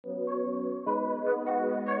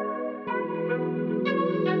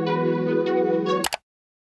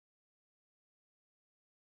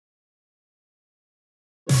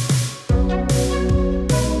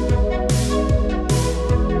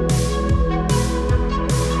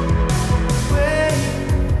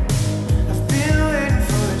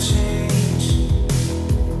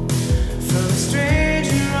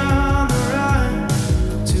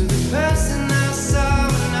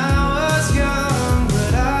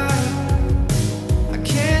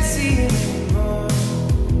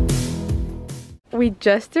We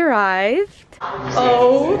just arrived.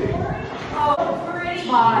 Oh.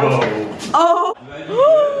 Oh.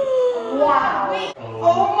 Wow.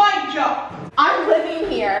 Oh my god. I'm living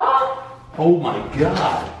here. Oh my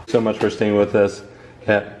god. So much for staying with us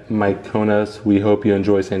at Mykonos. We hope you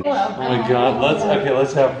enjoy St. Oh my god,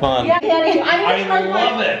 let's have fun. Yeah, I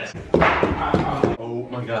love it. Oh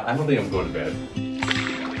my god, I don't think I'm going to bed.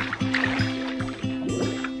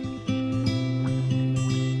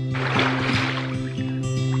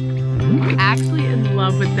 Actually in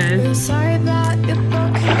love with this. Sorry about your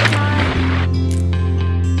broken heart.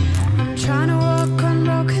 I'm trying to walk on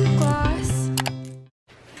broken glass.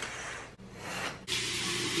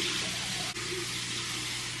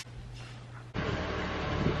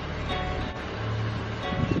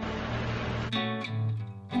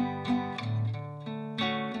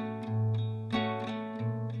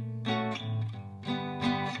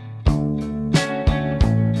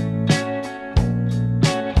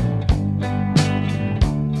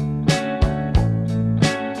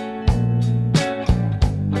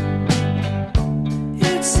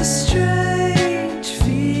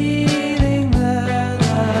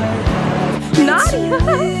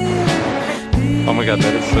 Oh my god,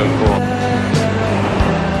 that is so cool.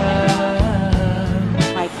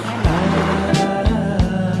 My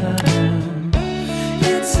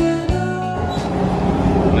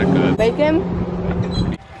Isn't that good? bacon.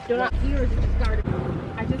 Do not eat or discard.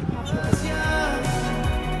 I just popped it.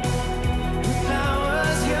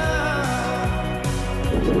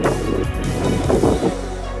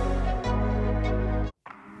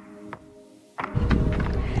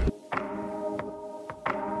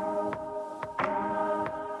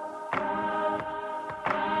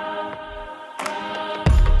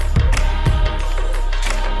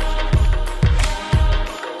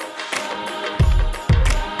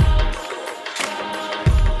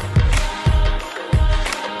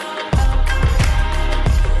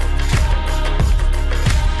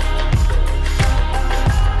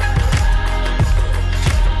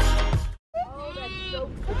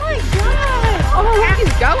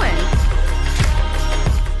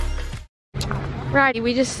 Righty,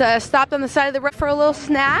 we just stopped on the side of the road for a little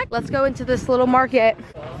snack. Let's go into this little market.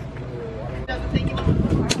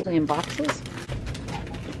 In boxes.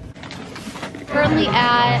 Currently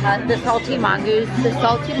at the Salty Mongoose. The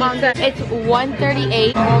Salty Mongoose, it's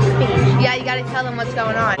 $138. Yeah, you gotta tell them what's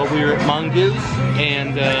going on. Well, we were at Mongoose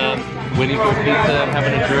and waiting for pizza,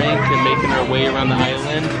 having a drink, and making our way around the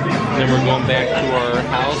island. And then we're going back to our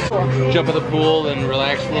house, jump in the pool, and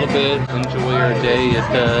relax a little bit, enjoy our day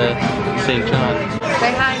at St. John.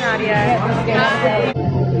 Say hi, Nadia. Hi.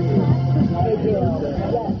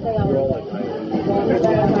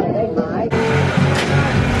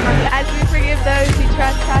 As we forgive those who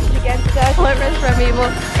trespass against us, deliver us from evil.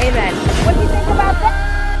 Amen. What do you think about that?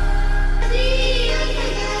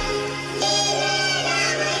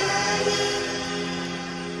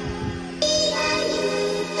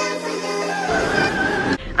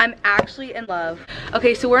 I'm actually in love.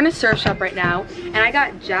 Okay, so we're in a surf shop right now, and I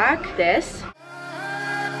got Jack this.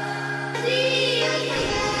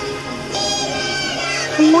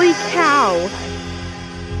 Holy cow.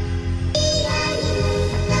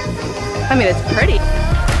 I mean, it's pretty.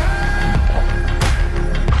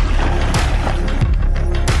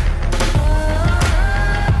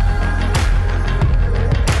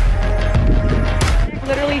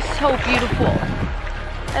 Literally so beautiful.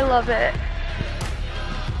 I love it.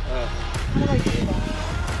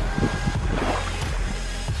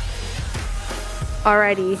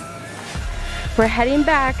 Alrighty, we're heading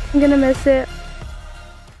back. I'm gonna miss it.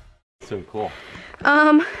 So cool.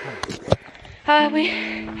 We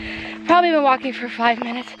probably been walking for 5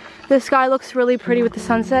 minutes. The sky looks really pretty with the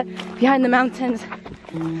sunset behind the mountains.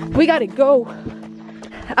 We gotta go.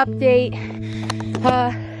 Update.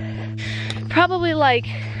 Probably like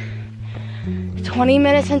 20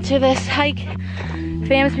 minutes into this hike.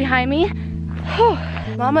 Fam's behind me. Whew.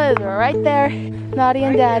 Mama is right there. Nadia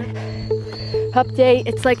and Dad. Update.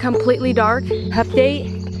 It's like completely dark. Update.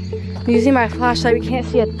 I'm using my flashlight. We can't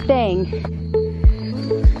see a thing.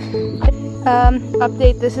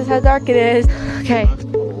 Update. This is how dark it is. Okay.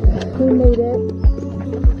 We made it.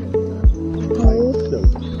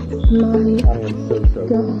 Oh my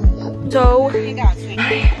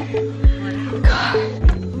gosh.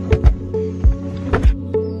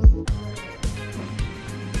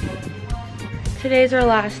 Today's our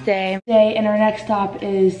last day, and our next stop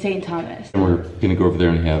is St. Thomas. We're gonna go over there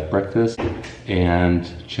and have breakfast and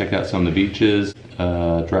check out some of the beaches,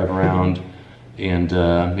 drive around, and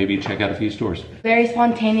maybe check out a few stores. Very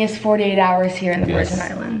spontaneous 48 hours here in the Yes.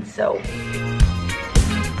 Virgin Islands, so.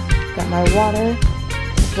 Got my water,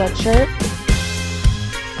 sweatshirt.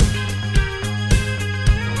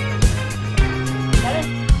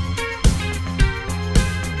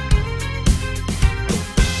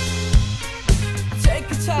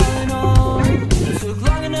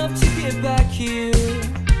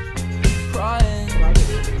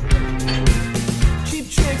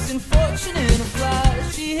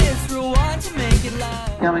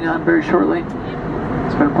 Coming on very shortly.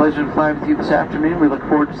 It's been a pleasure to fly with you this afternoon. We look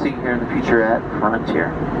forward to seeing you here in the future at Frontier.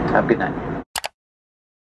 Have a good night.